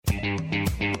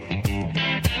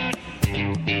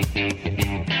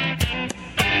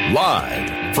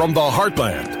Live from the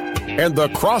heartland and the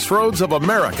crossroads of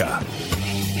America,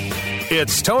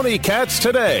 it's Tony Katz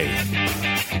Today.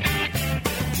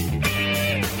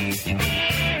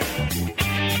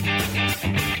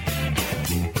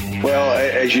 Well,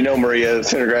 as you know, Maria,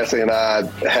 Senator Grassley and I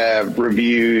have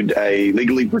reviewed a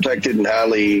legally protected and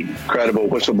highly credible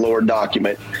whistleblower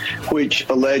document, which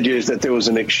alleges that there was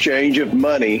an exchange of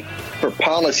money for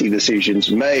policy decisions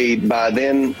made by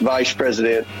then Vice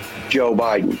President Joe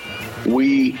Biden.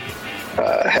 We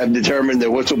have determined the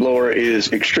whistleblower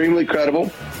is extremely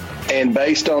credible. And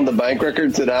based on the bank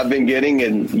records that I've been getting,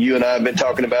 and you and I have been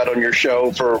talking about on your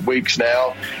show for weeks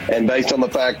now, and based on the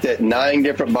fact that 9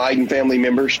 different Biden family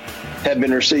members have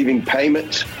been receiving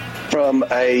payments from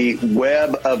a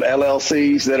web of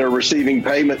LLCs that are receiving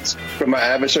payments from our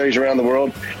adversaries around the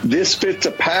world, this fits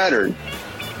a pattern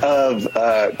of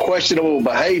questionable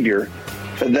behavior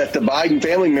that the Biden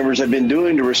family members have been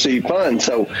doing to receive funds.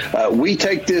 So we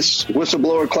take this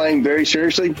whistleblower claim very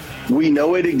seriously. We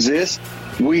know it exists.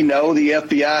 We know the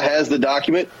FBI has the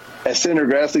document. As Senator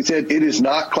Grassley said, it is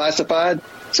not classified.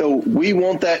 So we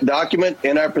want that document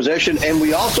in our possession. And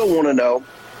we also want to know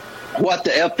what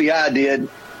the FBI did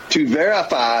to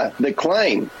verify the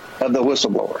claim of the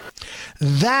whistleblower.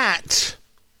 That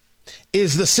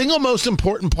is the single most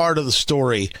important part of the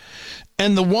story,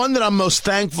 and the one that I'm most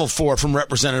thankful for from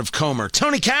Representative Comer.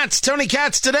 Tony Katz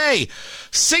Today.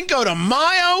 Cinco de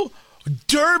Mayo,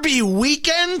 Derby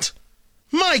weekend.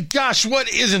 My gosh, what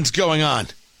isn't going on?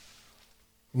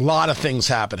 A lot of things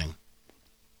happening.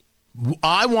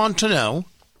 I want to know,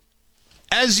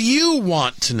 as you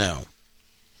want to know,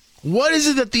 what is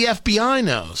it that the FBI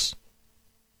knows?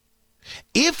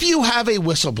 If you have a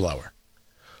whistleblower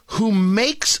who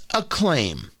makes a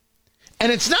claim,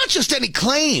 and it's not just any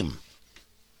claim,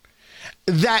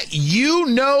 that you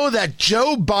know that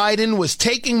Joe Biden was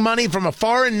taking money from a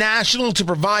foreign national to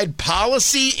provide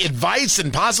policy, advice,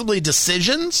 and possibly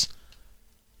decisions,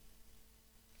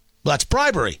 that's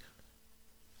bribery.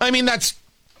 I mean, that's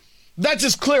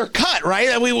just clear cut,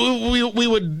 right? We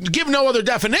would give no other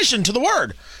definition to the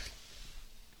word.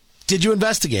 Did you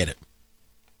investigate it?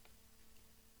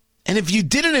 And if you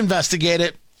didn't investigate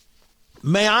it,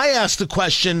 may I ask the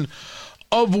question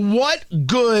of what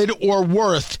good or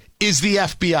worth is the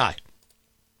FBI?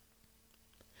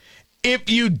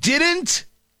 If you didn't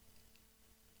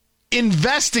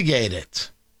investigate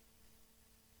it,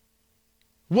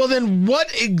 well, then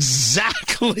what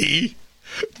exactly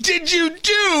did you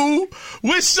do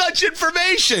with such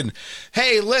information?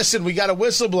 Hey, listen, we got a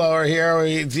whistleblower here.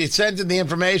 He sent in the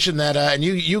information that, and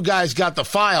you guys got the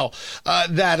file,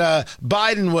 that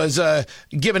Biden was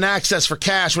given access for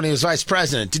cash when he was vice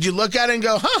president. Did you look at it and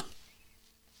go, huh?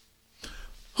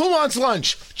 Who wants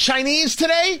lunch? Chinese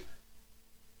today?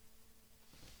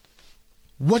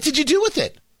 What did you do with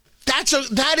it?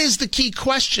 That is the key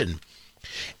question.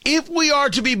 If we are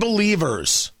to be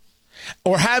believers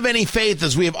or have any faith,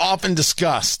 as we have often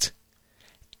discussed,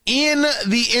 in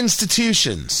the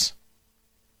institutions,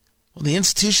 well, the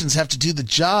institutions have to do the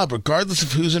job regardless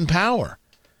of who's in power.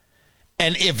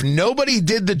 And if nobody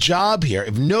did the job here,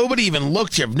 if nobody even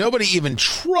looked here, if nobody even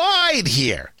tried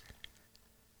here,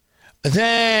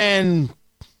 then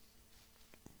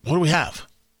what do we have?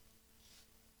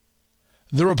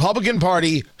 The Republican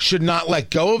Party should not let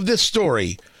go of this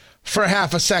story for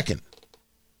half a second.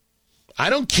 I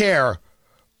don't care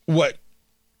what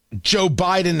Joe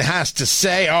Biden has to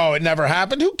say. Oh, it never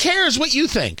happened. Who cares what you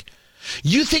think?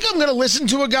 You think I'm going to listen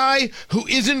to a guy who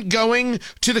isn't going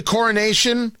to the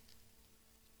coronation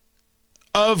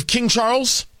of King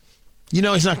Charles? You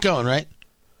know he's not going, right?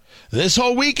 This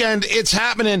whole weekend, it's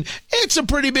happening. It's a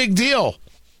pretty big deal.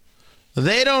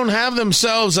 They don't have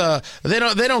themselves they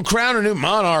don't crown a new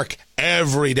monarch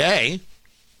every day.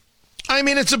 I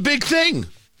mean, it's a big thing.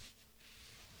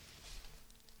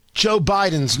 Joe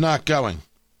Biden's not going.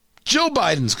 Joe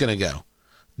Biden's going to go.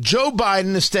 Joe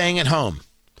Biden is staying at home.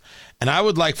 And I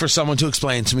would like for someone to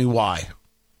explain to me why.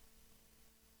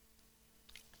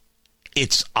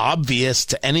 It's obvious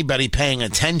to anybody paying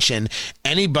attention,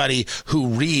 anybody who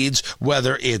reads,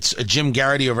 whether it's Jim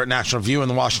Garrity over at National Review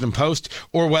and the Washington Post,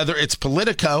 or whether it's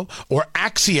Politico or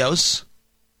Axios,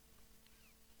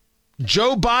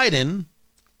 Joe Biden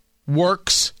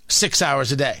works 6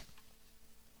 hours a day.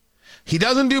 He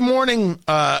doesn't do morning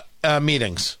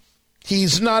meetings.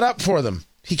 He's not up for them.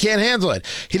 He can't handle it.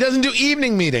 He doesn't do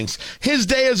evening meetings. His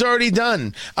day is already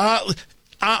done.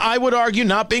 I would argue,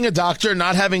 not being a doctor,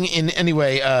 not having in any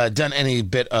way done any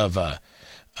bit of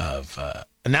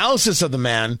analysis of the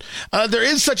man, there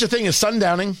is such a thing as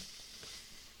sundowning.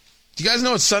 Do you guys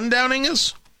know what sundowning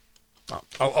is?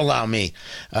 Allow me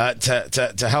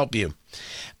to help you.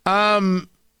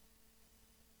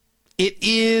 It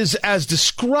is, as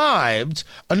described,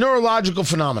 a neurological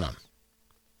phenomenon.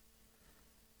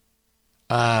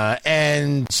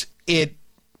 And it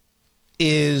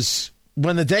is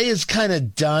when the day is kind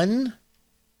of done,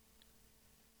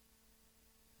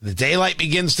 the daylight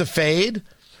begins to fade,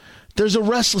 there's a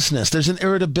restlessness, there's an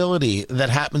irritability that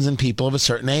happens in people of a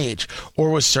certain age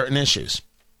or with certain issues.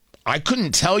 I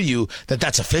couldn't tell you that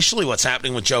that's officially what's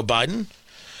happening with Joe Biden.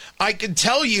 I can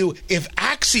tell you if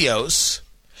Axios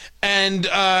and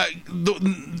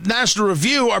the National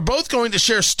Review are both going to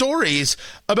share stories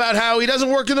about how he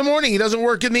doesn't work in the morning, he doesn't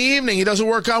work in the evening, he doesn't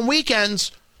work on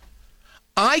weekends.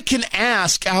 I can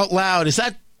ask out loud, is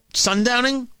that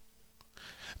sundowning?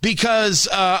 Because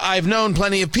I've known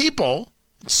plenty of people,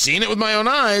 seen it with my own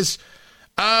eyes,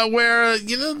 where,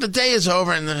 the day is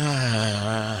over and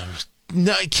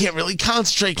no, I can't really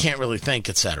concentrate, can't really think,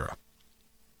 etc.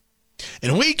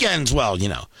 And weekends, well,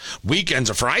 weekends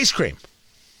are for ice cream.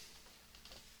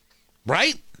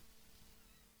 Right?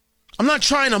 I'm not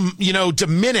trying to,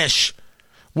 diminish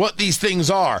what these things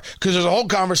are, because there's a whole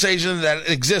conversation that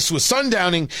exists with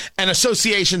sundowning and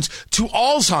associations to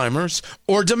Alzheimer's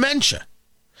or dementia.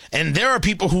 And there are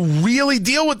people who really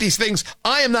deal with these things.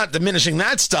 I am not diminishing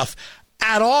that stuff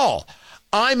at all.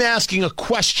 I'm asking a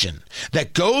question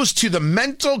that goes to the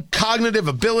mental cognitive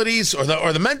abilities or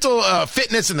the mental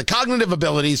fitness and the cognitive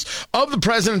abilities of the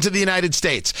President of the United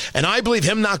States. And I believe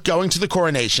him not going to the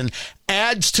coronation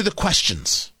adds to the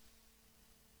questions.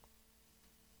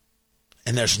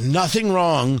 And there's nothing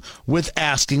wrong with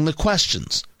asking the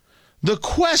questions. The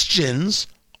questions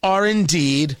are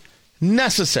indeed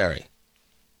necessary.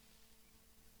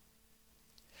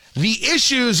 The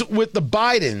issues with the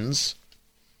Bidens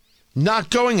not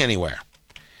going anywhere.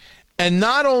 And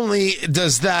not only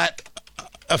does that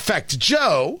affect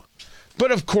Joe,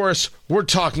 but of course, we're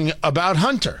talking about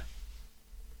Hunter.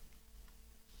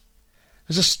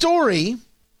 There's a story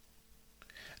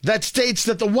that states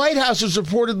that the White House is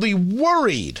reportedly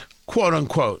worried, quote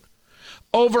unquote,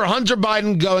 over Hunter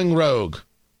Biden going rogue.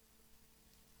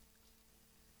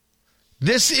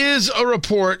 This is a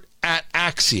report at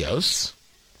Axios,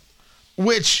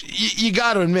 which you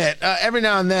got to admit, every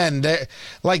now and then,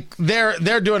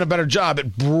 they're doing a better job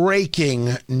at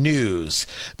breaking news.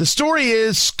 The story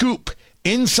is Scoop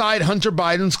inside Hunter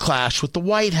Biden's clash with the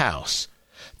White House.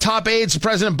 Top aides to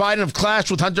President Biden have clashed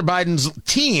with Hunter Biden's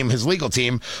team, his legal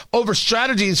team, over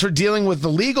strategies for dealing with the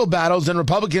legal battles and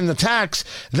Republican attacks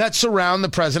that surround the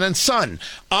president's son.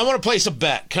 I want to place a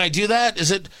bet. Can I do that? Is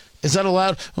that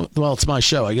allowed? Well, it's my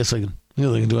show. I guess I can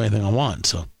really do anything I want,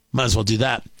 so might as well do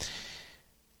that.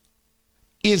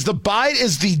 Is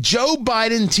the Joe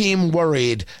Biden team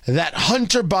worried that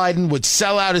Hunter Biden would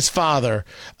sell out his father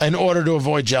in order to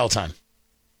avoid jail time?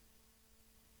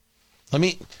 Let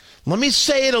me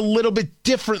say it a little bit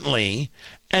differently,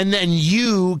 and then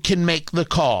you can make the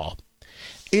call.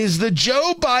 Is the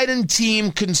Joe Biden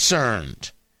team concerned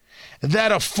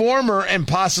that a former and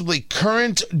possibly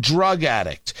current drug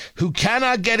addict who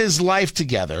cannot get his life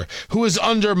together, who is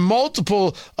under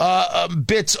multiple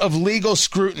bits of legal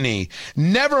scrutiny,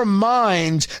 never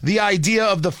mind the idea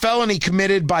of the felony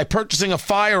committed by purchasing a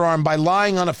firearm by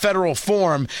lying on a federal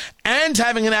form and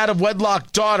having an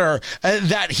out-of-wedlock daughter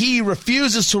that he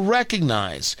refuses to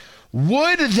recognize,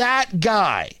 would that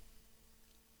guy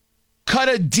cut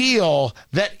a deal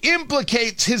that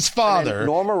implicates his father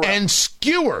and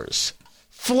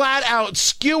flat out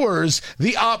skewers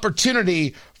the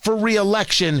opportunity for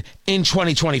re-election in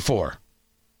 2024?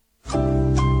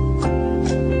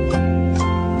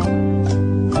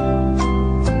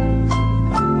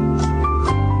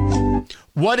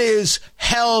 What is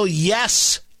hell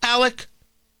yes, Alec?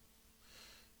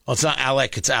 Well, it's not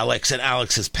Alec, it's Alex, and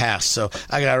Alex has passed. So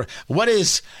what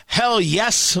is hell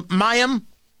yes, Mayim?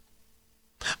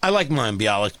 I like Mayim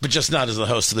Bialik, but just not as the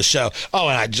host of the show. Oh,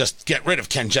 and I'd just get rid of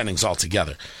Ken Jennings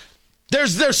altogether.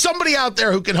 There's somebody out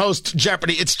there who can host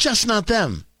Jeopardy. It's just not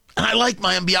them. And I like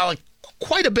Mayim Bialik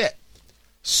quite a bit.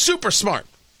 Super smart.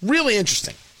 Really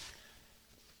interesting.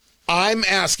 I'm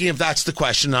asking if that's the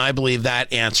question. I believe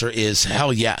that answer is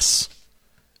hell yes.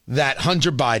 That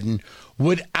Hunter Biden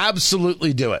would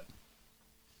absolutely do it.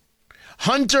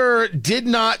 Hunter did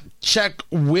not check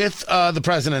with the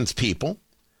president's people.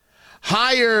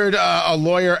 Hired a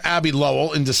lawyer, Abby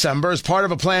Lowell, in December as part of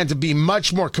a plan to be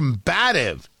much more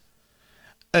combative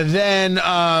than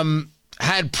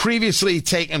had previously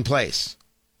taken place.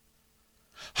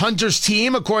 Hunter's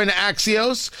team, according to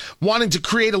Axios, wanting to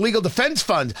create a legal defense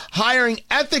fund, hiring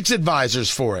ethics advisors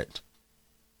for it.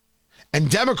 And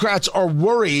Democrats are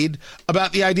worried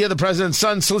about the idea of the president's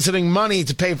son soliciting money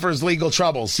to pay for his legal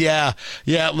troubles. Yeah,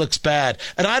 it looks bad.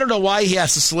 And I don't know why he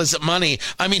has to solicit money.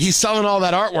 I mean, he's selling all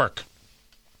that artwork.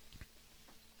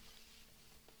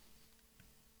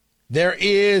 There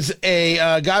is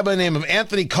a guy by the name of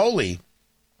Anthony Coley,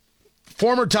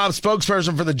 former top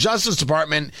spokesperson for the Justice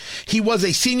Department. He was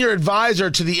a senior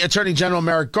advisor to the Attorney General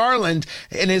Merrick Garland,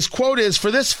 and his quote is, "For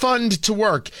this fund to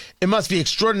work, it must be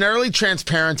extraordinarily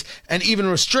transparent and even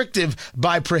restrictive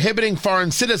by prohibiting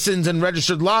foreign citizens and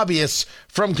registered lobbyists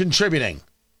from contributing."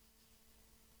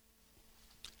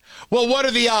 Well, what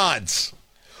are the odds?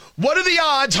 What are the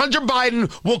odds Hunter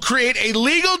Biden will create a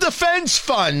legal defense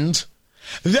fund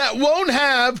that won't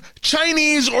have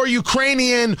Chinese or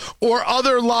Ukrainian or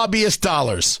other lobbyist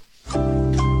dollars?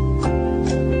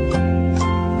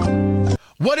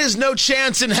 What is no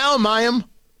chance in hell, Mayim?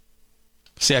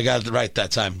 See, I got it right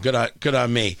that time. Good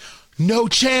on me. No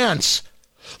chance.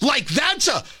 Like, that's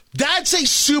a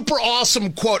super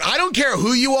awesome quote. I don't care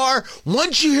who you are.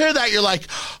 Once you hear that, you're like,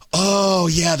 oh,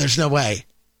 yeah, there's no way.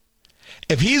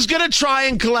 If he's going to try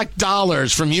and collect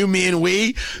dollars from you, me, and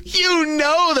we, you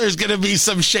know there's going to be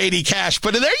some shady cash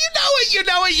put in there.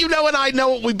 You know it, I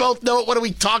know it, we both know it. What are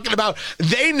we talking about?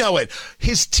 They know it.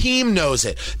 His team knows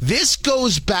it. This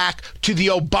goes back to the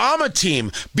Obama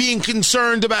team being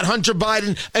concerned about Hunter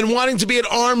Biden and wanting to be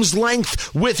at arm's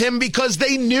length with him because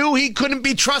they knew he couldn't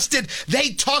be trusted. They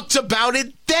talked about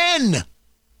it then.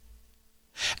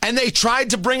 And they tried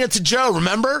to bring it to Joe,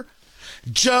 remember?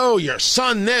 Joe, your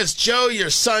son this, Joe, your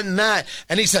son that.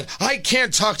 And he said, I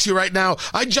can't talk to you right now.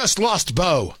 I just lost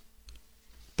Beau.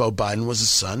 Beau Biden was his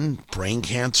son, brain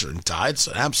cancer, and died. It's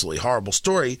an absolutely horrible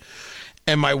story.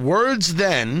 And my words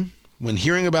then, when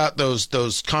hearing about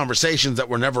those conversations that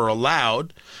were never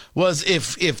allowed, was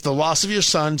if the loss of your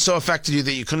son so affected you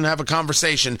that you couldn't have a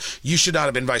conversation, you should not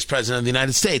have been vice president of the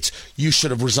United States. You should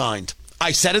have resigned.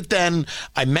 I said it then.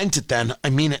 I meant it then.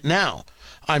 I mean it now.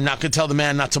 I'm not going to tell the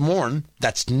man not to mourn.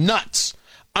 That's nuts.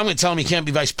 I'm going to tell him he can't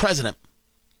be vice president.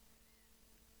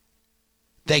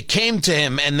 They came to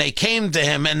him, and they came to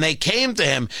him, and they came to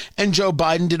him, and Joe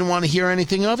Biden didn't want to hear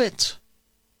anything of it.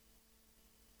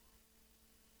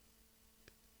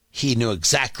 He knew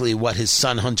exactly what his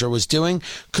son Hunter was doing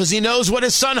because he knows what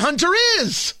his son Hunter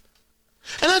is.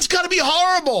 And that's got to be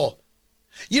horrible.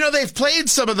 You know, they've played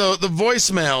some of the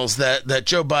voicemails that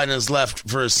Joe Biden has left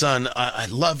for his son. I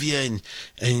love you,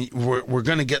 and we're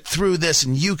going to get through this,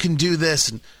 and you can do this.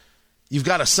 And you've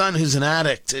got a son who's an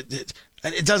addict.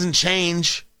 It doesn't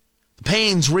change. The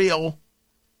pain's real.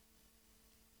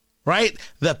 Right?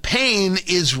 The pain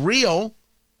is real.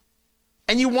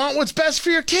 And you want what's best for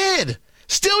your kid.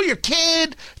 Still your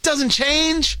kid. It doesn't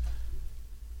change.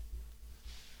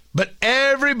 But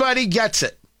everybody gets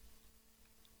it.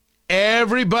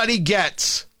 Everybody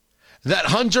gets that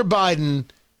Hunter Biden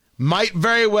might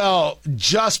very well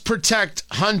just protect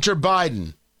Hunter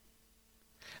Biden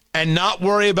and not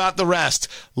worry about the rest.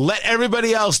 Let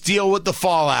everybody else deal with the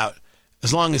fallout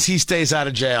as long as he stays out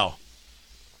of jail.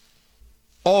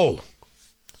 Oh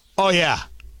yeah.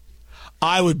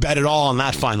 I would bet it all on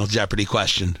that Final Jeopardy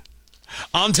question.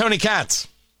 I'm Tony Katz.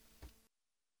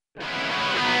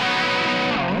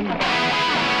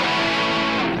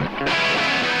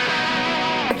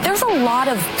 There's a lot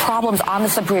of problems on the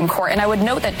Supreme Court, and I would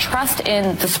note that trust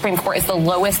in the Supreme Court is the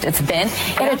lowest it's been.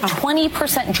 It had a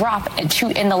 20% drop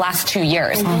in the last 2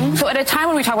 years. Mm-hmm. So at a time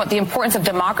when we talk about the importance of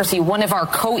democracy, one of our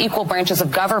co-equal branches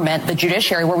of government, the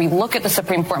judiciary, where we look at the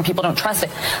Supreme Court and people don't trust it,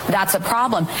 that's a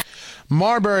problem.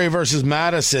 Marbury versus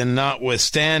Madison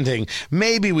notwithstanding,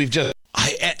 maybe we've just...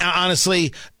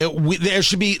 honestly, there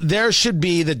should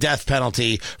be the death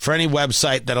penalty for any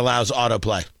website that allows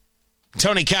autoplay.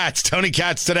 Tony Katz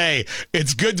today.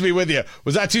 It's good to be with you.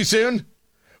 Was that too soon?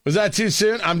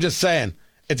 I'm just saying.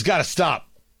 It's got to stop.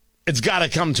 It's got to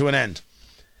come to an end.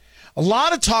 A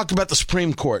lot of talk about the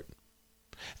Supreme Court,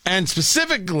 and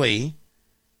specifically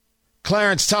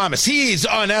Clarence Thomas. He's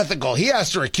unethical. He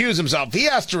has to recuse himself. He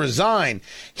has to resign.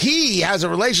 He has a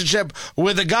relationship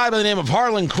with a guy by the name of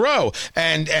Harlan Crow,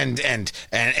 and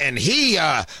he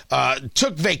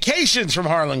took vacations from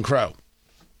Harlan Crow.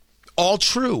 All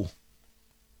true.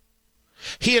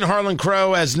 He and Harlan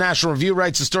Crow, as National Review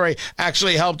writes the story,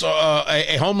 actually helped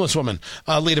a homeless woman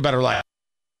lead a better life.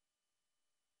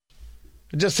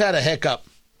 I just had a hiccup.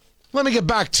 Let me get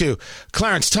back to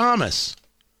Clarence Thomas.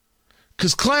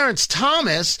 Because Clarence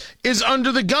Thomas is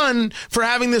under the gun for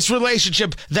having this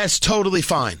relationship that's totally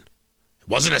fine. It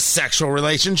wasn't a sexual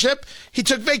relationship. He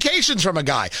took vacations from a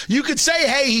guy. You could say,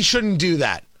 hey, he shouldn't do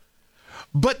that.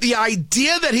 But the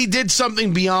idea that he did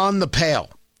something beyond the pale,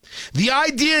 The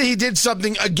idea he did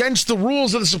something against the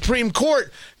rules of the Supreme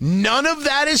Court, none of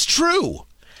that is true.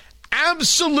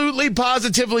 Absolutely,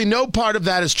 positively, no part of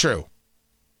that is true.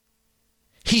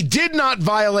 He did not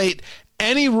violate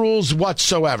any rules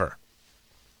whatsoever.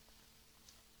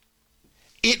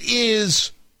 It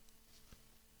is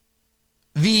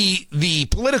the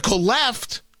political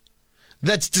left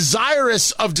that's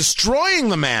desirous of destroying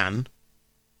the man,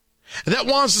 that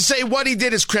wants to say what he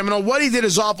did is criminal, what he did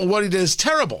is awful, what he did is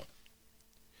terrible.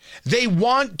 They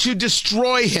want to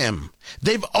destroy him.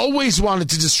 They've always wanted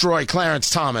to destroy Clarence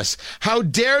Thomas. How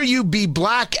dare you be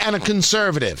black and a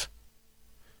conservative?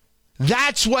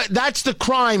 That's the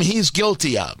crime he's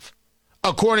guilty of,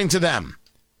 according to them.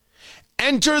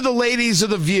 Enter the ladies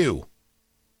of The View,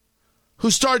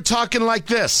 who start talking like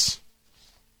this.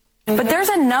 But there's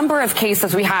a number of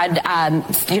cases we had,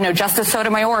 Justice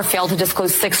Sotomayor failed to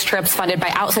disclose 6 trips funded by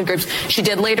outside groups. She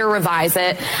did later revise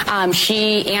it.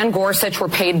 She and Gorsuch were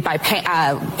paid by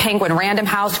Penguin Random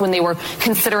House when they were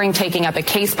considering taking up a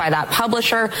case by that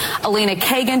publisher. Elena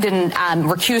Kagan didn't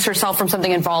recuse herself from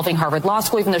something involving Harvard Law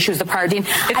School, even though she was the prior dean.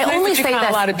 I only say that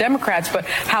a lot of Democrats, but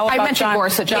how about I mentioned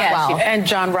Gorsuch as well. And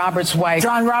John Roberts' wife.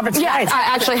 John Roberts' wife. I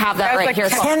actually have that right here.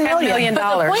 $10 million.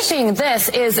 But the point being this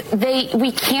is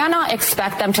we cannot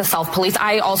expect them to self-police.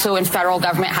 I also in federal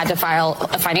government had to file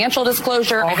a financial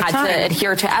disclosure. I had to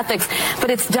adhere to ethics. But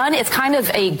it's kind of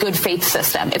a good faith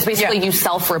system. It's basically you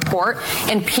self-report,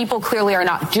 and people clearly are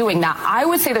not doing that. I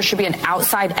would say there should be an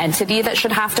outside entity that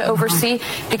should have to oversee,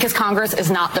 because Congress is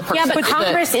not the person. Yeah, but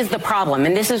Congress is the problem,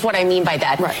 and this is what I mean by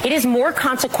that. Right. It is more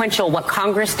consequential what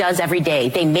Congress does every day.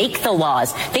 They make the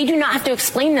laws. They do not have to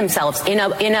explain themselves in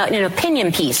an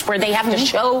opinion piece where they have to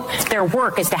show their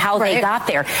work as to how they got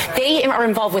there. They are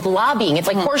involved with lobbying. It's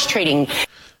like horse trading.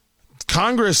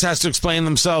 Congress has to explain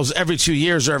themselves every 2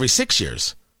 years or every 6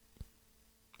 years.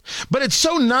 But it's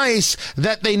so nice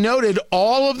that they noted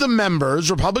all of the members,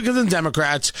 Republicans and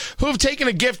Democrats, who have taken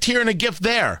a gift here and a gift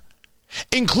there,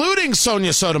 including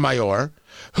Sonia Sotomayor,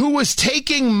 who was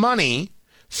taking money,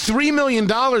 $3 million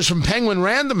from Penguin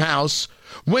Random House,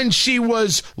 when she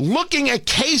was looking at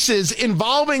cases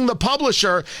involving the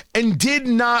publisher and did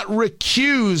not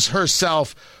recuse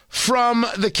herself from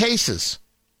the cases.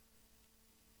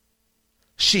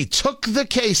 She took the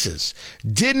cases,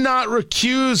 did not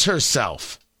recuse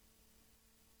herself.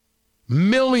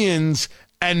 Millions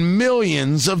and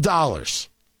millions of dollars.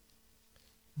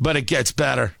 But it gets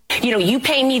better. You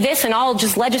pay me this and I'll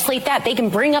just legislate that. They can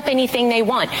bring up anything they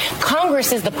want.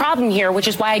 Congress is the problem here, which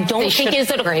is why I don't think it's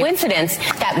a coincidence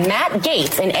that Matt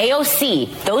Gaetz and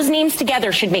AOC, those names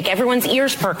together should make everyone's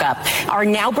ears perk up, are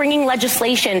now bringing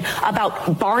legislation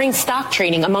about barring stock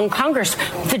trading among Congress.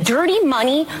 The dirty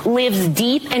money lives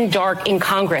deep and dark in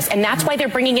Congress, and that's why they're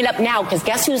bringing it up now, because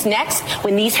guess who's next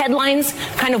when these headlines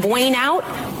kind of wane out?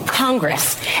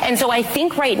 Congress. And so I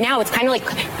think right now it's kind of like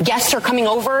guests are coming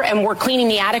over and we're cleaning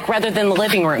the attic rather than the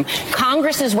living room.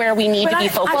 Congress is where we need to be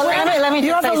focused. Let me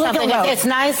just say something.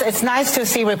 It's nice to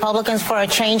see Republicans for a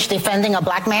change defending a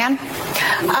black man. The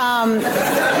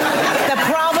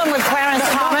problem with Clarence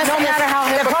Thomas,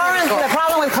 the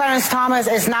problem with Clarence Thomas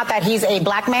is not that he's a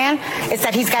black man; it's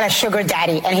that he's got a sugar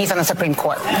daddy and he's on the Supreme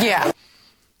Court. Yeah.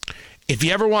 If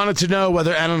you ever wanted to know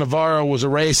whether Ana Navarro was a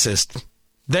racist,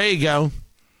 there you go.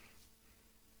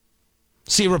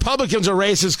 See, Republicans are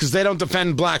racist because they don't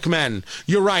defend black men.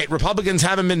 You're right. Republicans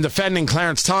haven't been defending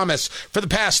Clarence Thomas for the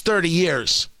past 30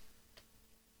 years.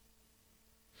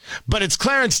 But it's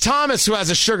Clarence Thomas who has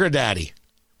a sugar daddy.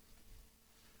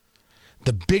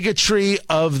 The bigotry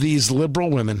of these liberal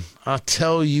women, I'll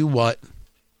tell you what,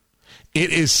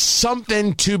 it is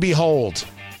something to behold.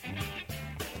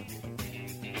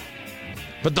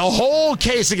 But the whole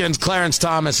case against Clarence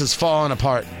Thomas has fallen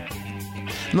apart.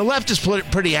 And the left is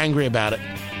pretty angry about it.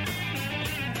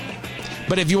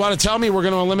 But if you want to tell me we're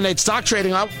going to eliminate stock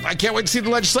trading, I can't wait to see the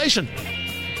legislation.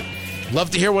 Love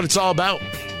to hear what it's all about.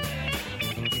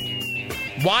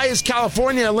 Why is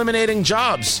California eliminating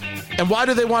jobs? And why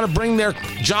do they want to bring their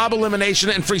job elimination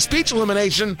and free speech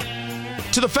elimination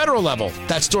to the federal level?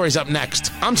 That story's up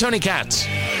next. I'm Tony Katz.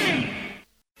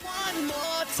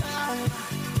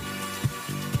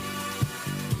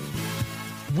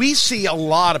 We see a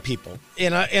lot of people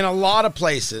in a lot of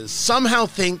places somehow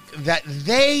think that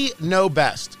they know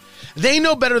best They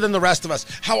know better than the rest of us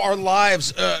how our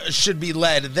lives should be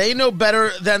led. They know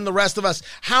better than the rest of us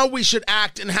how we should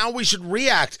act and how we should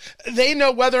react. They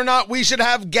know whether or not we should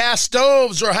have gas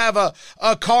stoves or have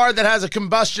a car that has a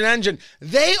combustion engine.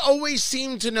 They always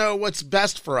seem to know what's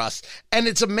best for us. And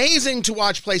it's amazing to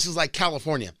watch places like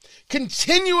California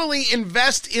continually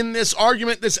invest in this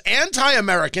argument, this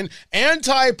anti-American,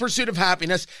 anti-pursuit of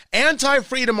happiness,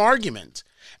 anti-freedom argument,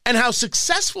 and how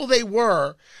successful they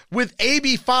were with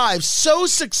AB 5, so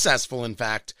successful, in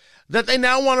fact, that they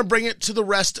now want to bring it to the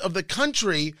rest of the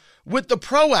country with the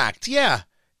PRO Act. Yeah,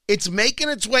 it's making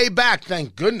its way back.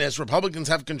 Thank goodness Republicans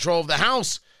have control of the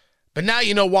House. But now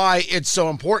you know why it's so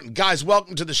important. Guys,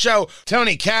 welcome to the show.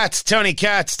 Tony Katz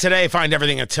today. Find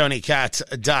everything at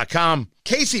TonyKatz.com.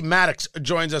 Casey Maddox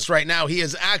joins us right now. He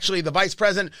is actually the Vice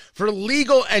President for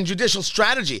Legal and Judicial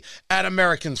Strategy at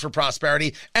Americans for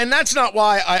Prosperity. And that's not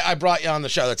why I brought you on the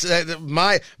show. That's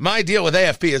my deal with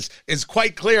AFP is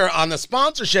quite clear on the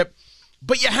sponsorship.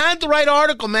 But you had the right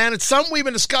article, man. It's something we've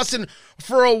been discussing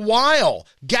for a while.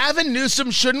 Gavin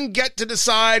Newsom shouldn't get to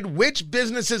decide which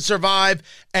businesses survive,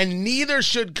 and neither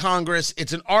should Congress.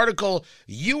 It's an article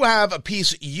you have, a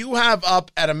piece you have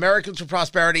up at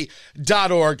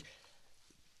americansforprosperity.org.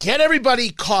 Get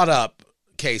everybody caught up,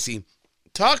 Casey.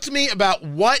 Talk to me about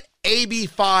what AB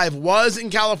 5 was in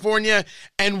California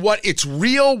and what its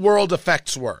real-world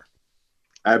effects were.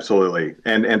 Absolutely.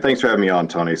 And thanks for having me on,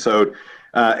 Tony. So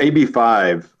AB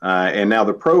 5 and now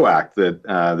the PRO Act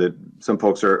that some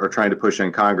folks are trying to push in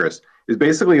Congress is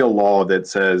basically a law that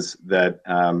says that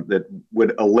that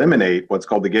would eliminate what's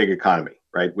called the gig economy,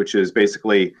 right? Which is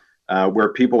basically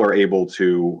where people are able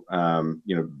to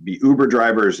be Uber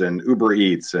drivers and Uber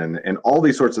Eats and all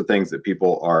these sorts of things that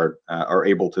people are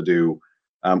able to do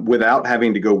without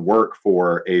having to go work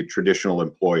for a traditional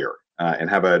employer and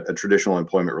have a traditional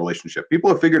employment relationship. People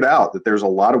have figured out that there's a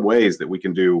lot of ways that we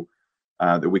can do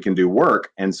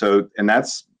work, and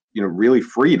that's really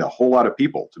freed a whole lot of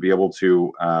people to be able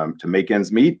to make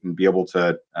ends meet and be able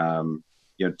to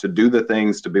to do the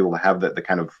things, to be able to have the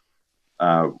kind of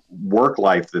work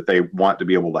life that they want to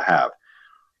be able to have.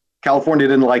 California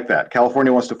didn't like that.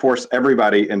 California wants to force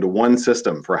everybody into one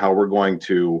system for how we're going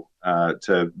to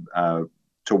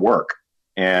work,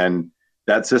 and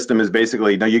that system is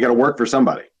basically, no, you got to work for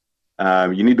somebody.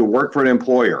 You need to work for an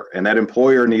employer, and that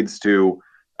employer needs to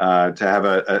have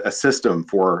a system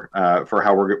for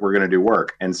how we're going to do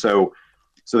work. And so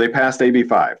they passed AB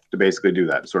 5 to basically do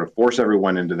that, to sort of force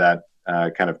everyone into that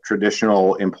kind of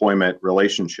traditional employment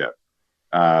relationship.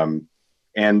 And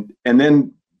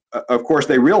then, of course,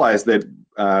 they realized that,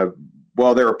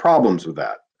 there are problems with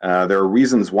that. There are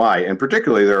reasons why, and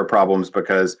particularly there are problems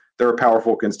because there are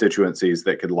powerful constituencies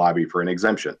that could lobby for an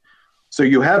exemption. So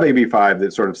you have AB 5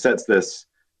 that sort of sets this,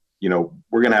 we're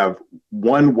going to have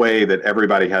one way that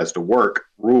everybody has to work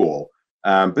rule,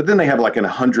 but then they have like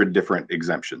 100 different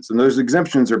exemptions. And those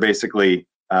exemptions are basically,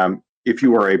 if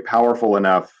you are a powerful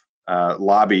enough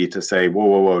lobby to say,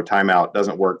 whoa, timeout,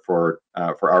 doesn't work for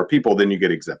our people, then you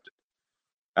get exempted.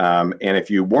 And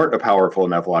if you weren't a powerful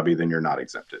enough lobby, then you're not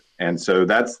exempted. And so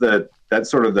that's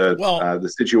sort of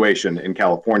the situation in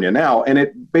California now, and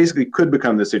it basically could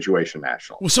become the situation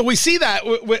nationally. So we see that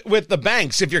with the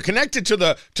banks. If you're connected to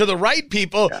the right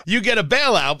people, you get a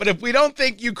bailout. But if we don't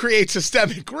think you create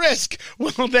systemic risk,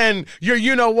 well, then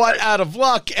you're out of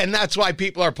luck, and that's why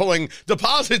people are pulling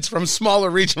deposits from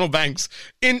smaller regional banks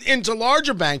into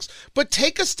larger banks. But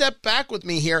take a step back with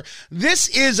me here. This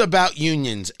is about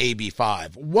unions, AB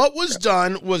 5. What was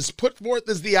done was put forth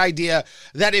as the idea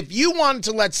that if you wanted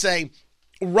to, let's say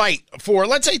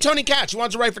Tony Katz, you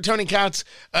want to write for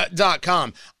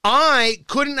TonyKatz.com. I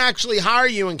couldn't actually hire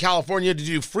you in California to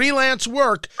do freelance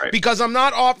work because I'm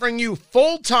not offering you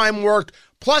full-time work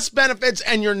plus benefits,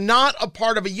 and you're not a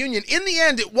part of a union. In the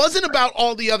end, it wasn't about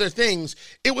all the other things.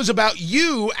 It was about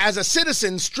you as a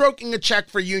citizen stroking a check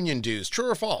for union dues. True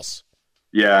or false?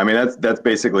 Yeah, I mean, that's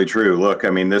basically true. Look,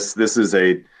 I mean, this is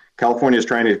California is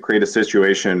trying to create a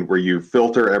situation where you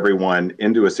filter everyone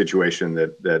into a situation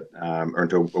or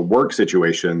into a work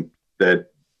situation that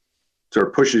sort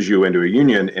of pushes you into a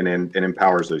union and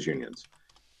empowers those unions.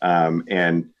 So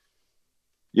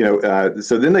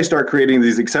then they start creating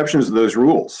these exceptions to those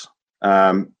rules.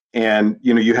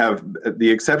 You have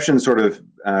the exceptions sort of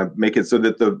make it so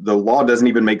that the law doesn't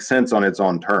even make sense on its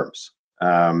own terms.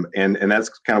 And that's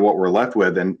kind of what we're left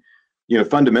with. And,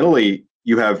 fundamentally,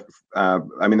 you have, there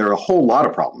are a whole lot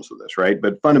of problems with this, right?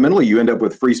 But fundamentally, you end up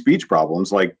with free speech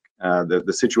problems like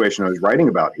the situation I was writing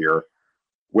about here,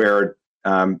 where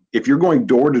if you're going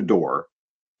door to door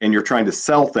and you're trying to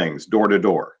sell things door to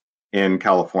door in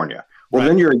California,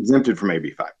 then you're exempted from AB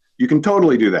 5. You can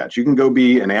totally do that. You can go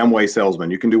be an Amway salesman.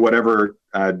 You can do whatever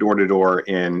door to door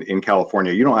in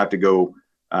California. You don't have to go,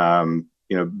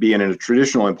 be in a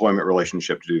traditional employment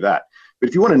relationship to do that. But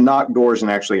if you want to knock doors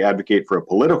and actually advocate for a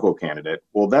political candidate,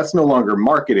 well, that's no longer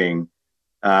marketing.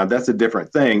 That's a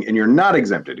different thing, and you're not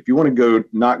exempted. If you want to go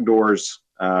knock doors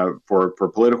for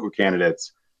political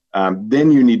candidates, then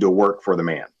you need to work for the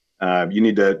man. You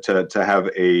need to have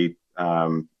a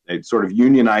sort of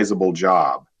unionizable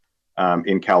job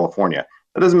in California.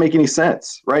 That doesn't make any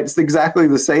sense, right? It's exactly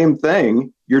the same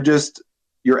thing.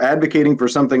 You're advocating for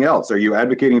something else. Are you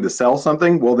advocating to sell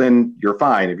something? Well, then you're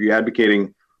fine. If you're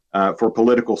advocating for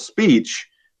political speech,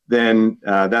 then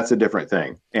that's a different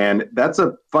thing. And that's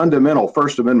a fundamental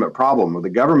First Amendment problem where the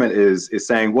government is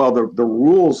saying, well, the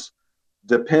rules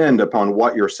depend upon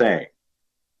what you're saying.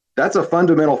 That's a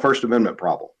fundamental First Amendment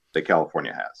problem that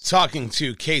California has. Talking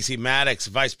to Casey Maddox,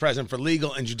 Vice President for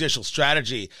Legal and Judicial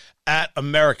Strategy at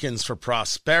Americans for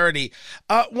Prosperity.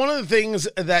 One of the things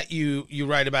that you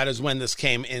write about is when this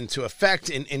came into effect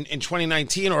in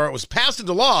 2019, or it was passed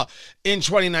into law in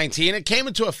 2019. It came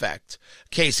into effect,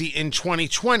 Casey, in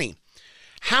 2020.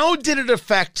 How did it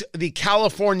affect the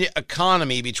California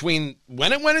economy between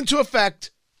when it went into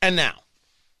effect and now?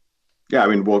 Yeah, I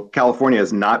mean, well, California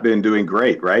has not been doing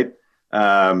great, right?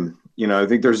 I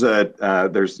think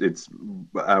it's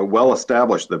well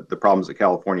established the problems that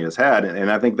California has had,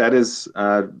 and I think that is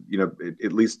at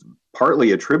least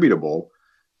partly attributable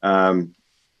to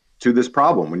this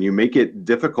problem. When you make it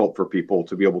difficult for people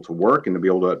to be able to work and to be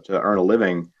able to earn a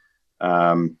living,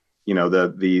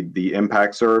 the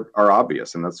impacts are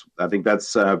obvious, and I think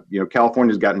that's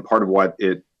California's gotten part of what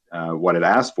it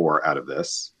asked for out of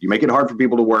this. You make it hard for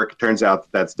people to work. It turns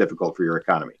out that's difficult for your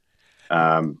economy.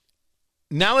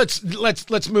 Now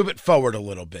let's move it forward a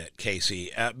little bit,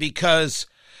 Casey, because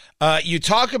you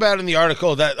talk about in the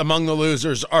article that among the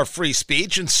losers are free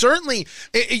speech, and certainly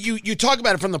you talk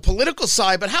about it from the political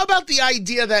side. But how about the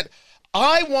idea that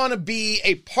I want to be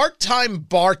a part-time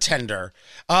bartender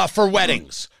for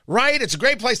weddings? Right? It's a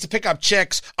great place to pick up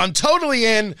chicks. I'm totally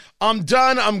in. I'm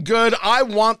done. I'm good. I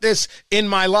want this in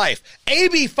my life.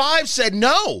 AB5 said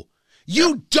no.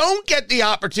 You don't get the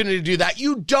opportunity to do that.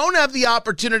 You don't have the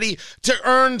opportunity to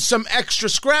earn some extra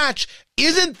scratch.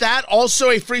 Isn't that also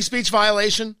a free speech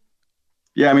violation?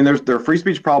 Yeah, I mean, there are free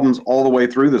speech problems all the way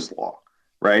through this law,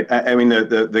 right? I mean,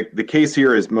 the case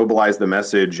here is mobilize the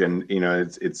message, and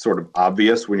it's sort of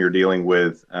obvious when you're dealing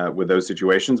with those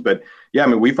situations. But yeah, I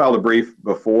mean, we filed a brief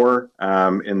before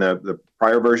in the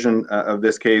prior version of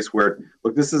this case where,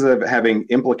 look, this is having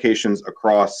implications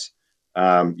across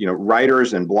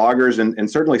writers and bloggers, and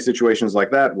certainly situations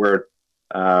like that where,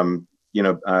 kind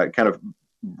of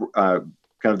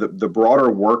the broader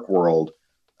work world,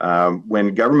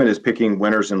 when government is picking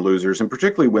winners and losers, and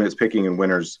particularly when it's picking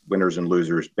winners and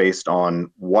losers based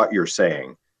on what you're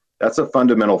saying, that's a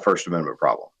fundamental First Amendment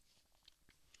problem.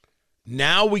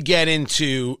 Now we get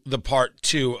into the part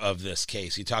two of this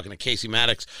case. You're talking to Casey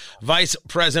Maddox, Vice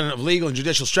President of Legal and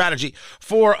Judicial Strategy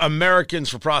for Americans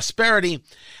for Prosperity.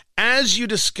 As you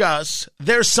discuss,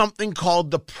 there's something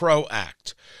called the PRO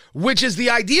Act, which is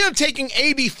the idea of taking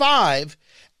AB5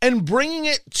 and bringing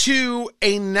it to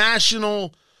a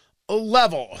national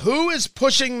level. Who is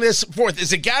pushing this forth?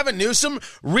 Is it Gavin Newsom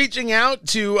reaching out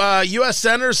to U.S.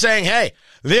 senators saying, hey,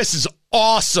 this is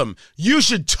awesome. You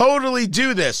should totally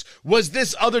do this. Was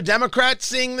this other Democrats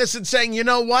seeing this and saying, you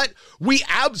know what? We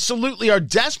absolutely are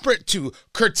desperate to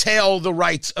curtail the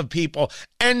rights of people.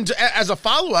 And as a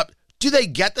follow-up, do they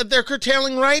get that they're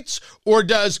curtailing rights, or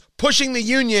does pushing the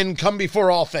union come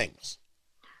before all things?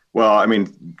 Well, I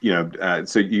mean,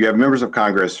 so you have members of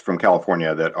Congress from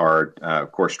California that are,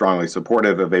 of course, strongly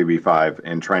supportive of AB5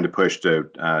 and trying to push to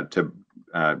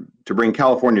bring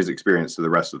California's experience to the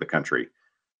rest of the country.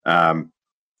 But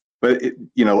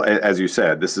as you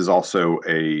said, this is also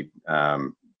an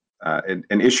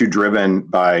issue driven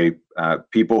by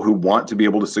people who want to be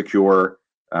able to secure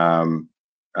to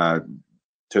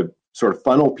sort of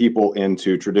funnel people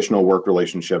into traditional work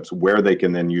relationships where they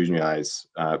can then unionize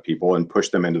people and push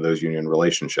them into those union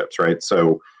relationships, right?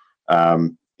 So,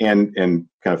 and kind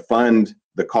of fund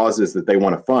the causes that they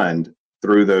want to fund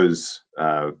through those,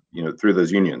 through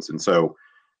those unions. And so,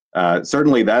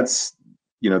 certainly that's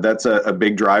a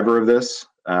big driver of this,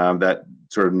 that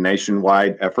sort of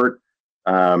nationwide effort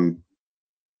to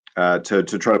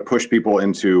try to push people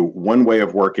into one way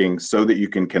of working so that you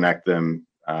can connect them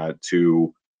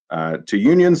to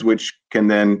unions, which can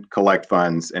then collect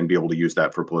funds and be able to use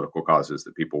that for political causes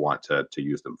that people want to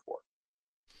use them for.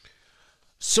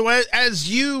 So as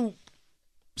you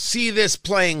see this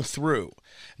playing through,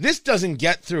 this doesn't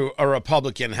get through a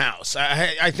Republican House.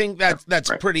 I think that's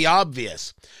right. pretty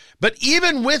obvious. But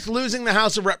even with losing the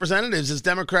House of Representatives, as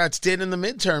Democrats did in the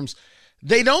midterms,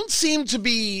 they don't seem to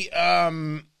be,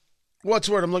 what's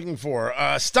the word I'm looking for?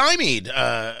 Stymied,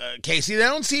 Casey. They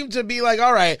don't seem to be like,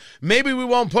 all right, maybe we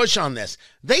won't push on this.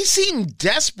 They seem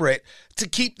desperate to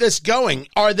keep this going.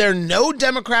 Are there no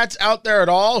Democrats out there at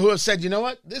all who have said, you know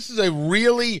what, this is a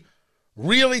really,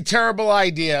 really terrible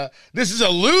idea. This is a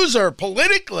loser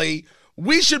politically.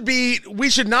 We should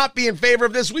not be in favor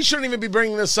of this. We shouldn't even be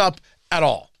bringing this up at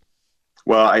all.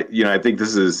 Well, I think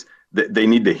this is, they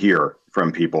need to hear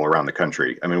from people around the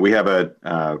country. I mean, we have a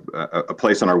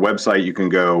place on our website you can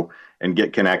go and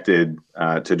get connected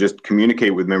to just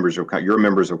communicate with your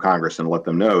members of Congress and let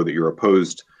them know that you're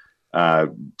opposed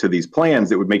to these plans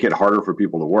that would make it harder for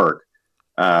people to work.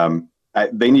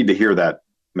 They need to hear that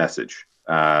message.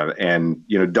 And,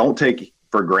 don't take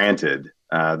for granted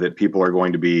that people are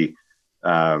going to be,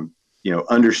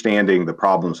 understanding the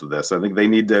problems with this. I think we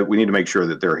need to make sure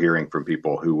that they're hearing from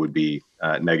people who would be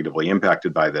negatively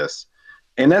impacted by this.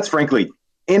 And that's frankly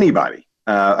anybody.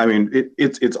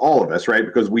 It's all of us, right?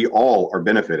 Because we all are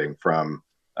benefiting from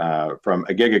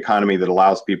a gig economy that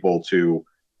allows people to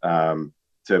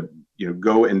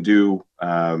go and do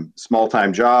small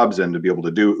time jobs and to be able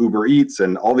to do Uber Eats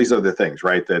and all these other things,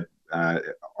 right? That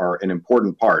are an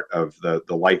important part of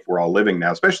the life we're all living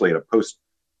now, especially in a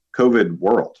post-COVID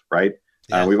world, right?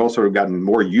 Yeah. We've all sort of gotten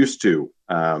more used to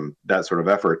that sort of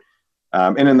effort.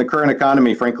 And in the current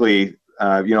economy, frankly,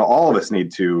 all of us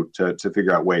need to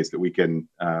figure out ways that we can,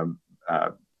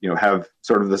 have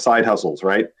sort of the side hustles,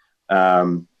 right?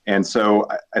 And so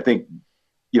I think,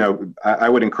 I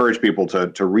would encourage people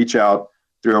to reach out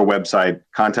through our website,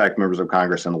 contact members of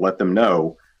Congress, and let them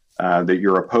know that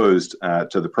you're opposed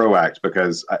to the PRO Act,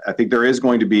 because I think there is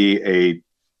going to be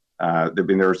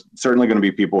there's certainly going to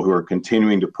be people who are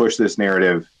continuing to push this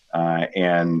narrative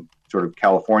and sort of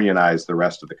Californianize the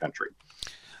rest of the country.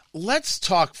 Let's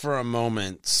talk for a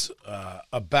moment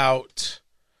about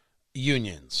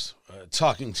unions.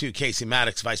 Talking to Casey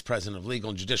Maddox, Vice President of Legal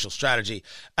and Judicial Strategy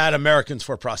at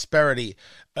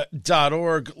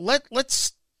AmericansForProsperity.org.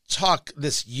 Let's talk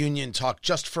this union talk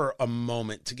just for a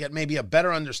moment to get maybe a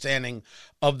better understanding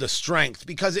of the strength,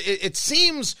 because it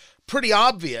seems pretty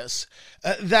obvious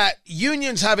that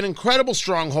unions have an incredible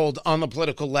stronghold on the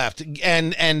political left,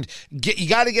 and you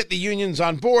got to get the unions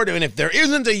on board. And if there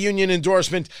isn't a union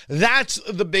endorsement, that's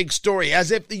the big story, as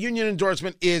if the union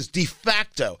endorsement is de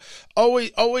facto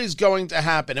always going to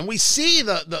happen. And we see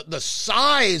the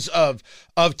size of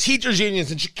teachers unions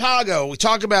in Chicago. We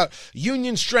talk about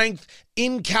union strength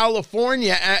in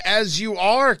California, as you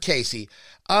are, Casey.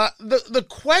 The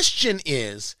question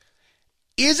is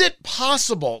it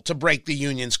possible to break the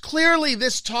unions? Clearly,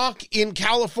 this talk in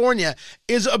California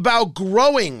is about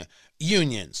growing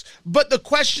unions. But the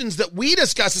questions that we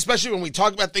discuss, especially when we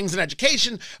talk about things in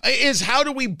education, is how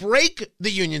do we break the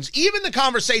unions? Even the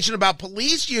conversation about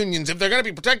police unions, if they're going to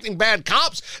be protecting bad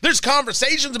cops, there's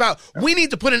conversations about we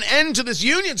need to put an end to this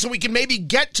union so we can maybe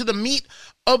get to the meat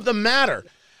of the matter.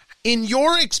 In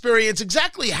your experience,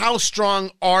 exactly how strong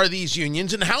are these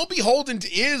unions, and how beholden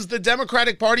is the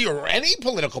Democratic Party or any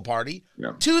political party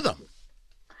to them?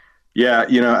 Yeah,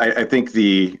 I think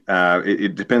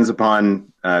it depends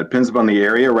upon the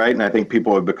area, right? And I think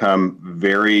people have become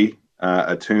very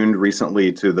attuned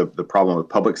recently to the problem of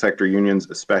public sector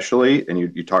unions, especially. And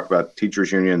you talk about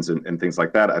teachers unions and things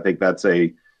like that. I think that's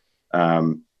an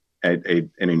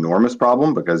enormous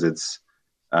problem, because it's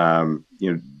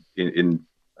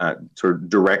sort of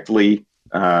directly,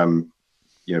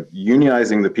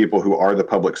 unionizing the people who are the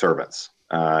public servants,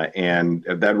 and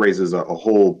that raises a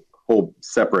whole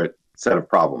separate set of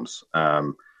problems.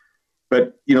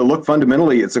 But look,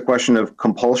 fundamentally, it's a question of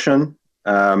compulsion.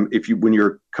 When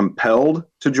you're compelled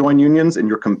to join unions and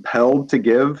you're compelled to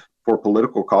give for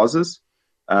political causes,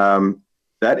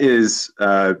 that is,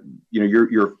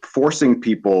 you're forcing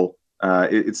people.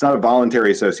 It's not a voluntary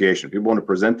association. People want to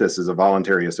present this as a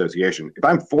voluntary association. If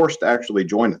I'm forced to actually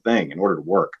join a thing in order to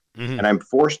work, and I'm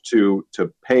forced to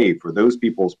pay for those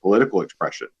people's political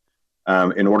expression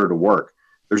in order to work,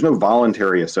 there's no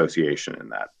voluntary association in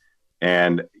that.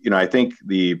 And I think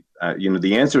the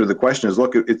answer to the question is,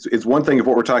 look, it's one thing if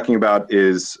what we're talking about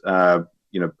is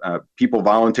people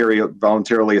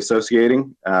voluntarily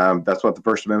associating. That's what the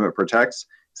First Amendment protects.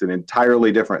 It's an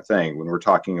entirely different thing when we're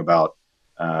talking about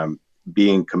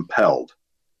being compelled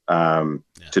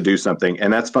to do something.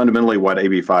 And that's fundamentally what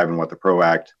AB 5 and what the PRO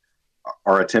Act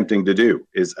are attempting to do,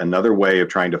 is another way of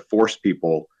trying to force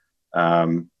people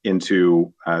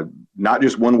into not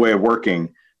just one way of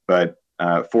working, but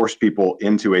force people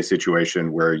into a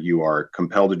situation where you are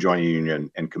compelled to join a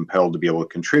union and compelled to be able to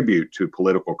contribute to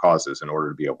political causes in order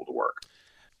to be able to work.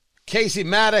 Casey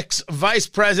Maddox, Vice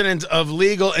President of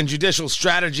Legal and Judicial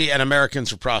Strategy at Americans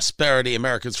for Prosperity,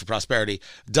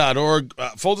 americansforprosperity.org.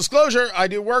 Full disclosure, I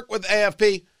do work with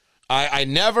AFP. I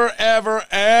never, ever,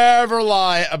 ever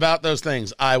lie about those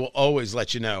things. I will always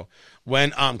let you know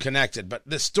when I'm connected. But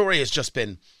this story has just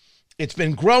been, it's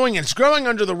been growing, and it's growing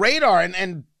under the radar.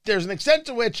 And there's an extent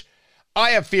to which I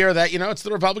have fear that, it's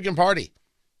the Republican Party.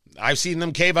 I've seen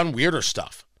them cave on weirder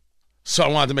stuff. So I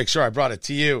wanted to make sure I brought it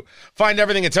to you. Find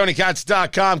everything at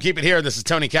TonyKatz.com. Keep it here. This is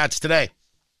Tony Katz Today.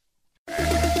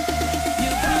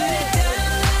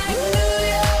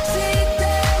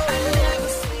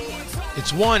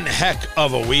 It's one heck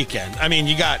of a weekend. I mean,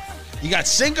 you got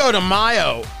Cinco de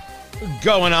Mayo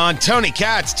going on. Tony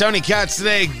Katz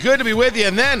Today. Good to be with you.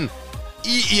 And then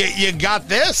you got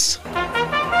this.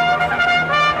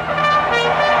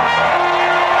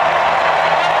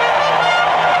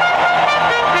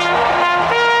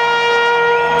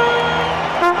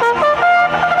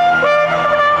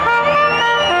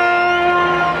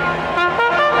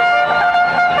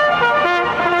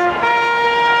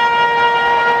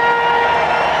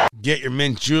 Get your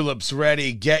mint juleps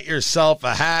ready, get yourself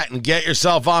a hat, and get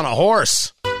yourself on a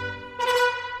horse.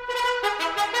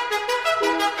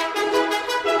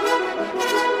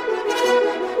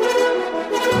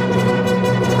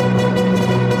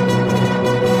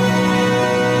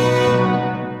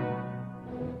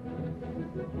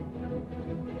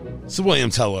 It's the William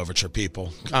Tell Overture,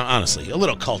 people. Honestly, a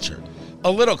little culture,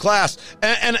 a little class,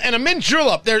 and a mint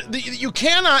julep. You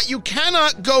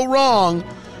cannot go wrong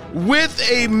with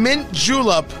a mint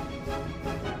julep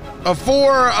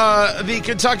for the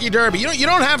Kentucky Derby. You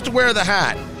don't have to wear the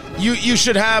hat. You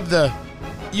should have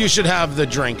the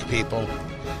drink, people.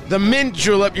 The mint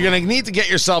julep, you're going to need to get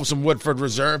yourself some Woodford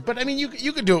Reserve, but I mean, you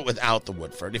could do it without the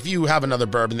Woodford. If you have another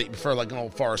bourbon that you prefer, like an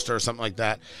Old Forester or something like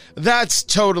that, that's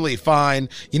totally fine.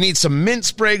 You need some mint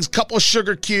sprigs, couple of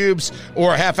sugar cubes,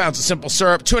 or a half ounce of simple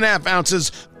syrup, 2.5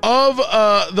 ounces of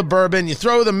the bourbon. You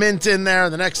throw the mint in there,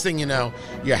 the next thing you know,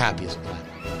 you're happy as a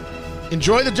pie.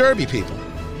 Enjoy the Derby, people.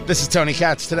 This is Tony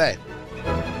Katz Today.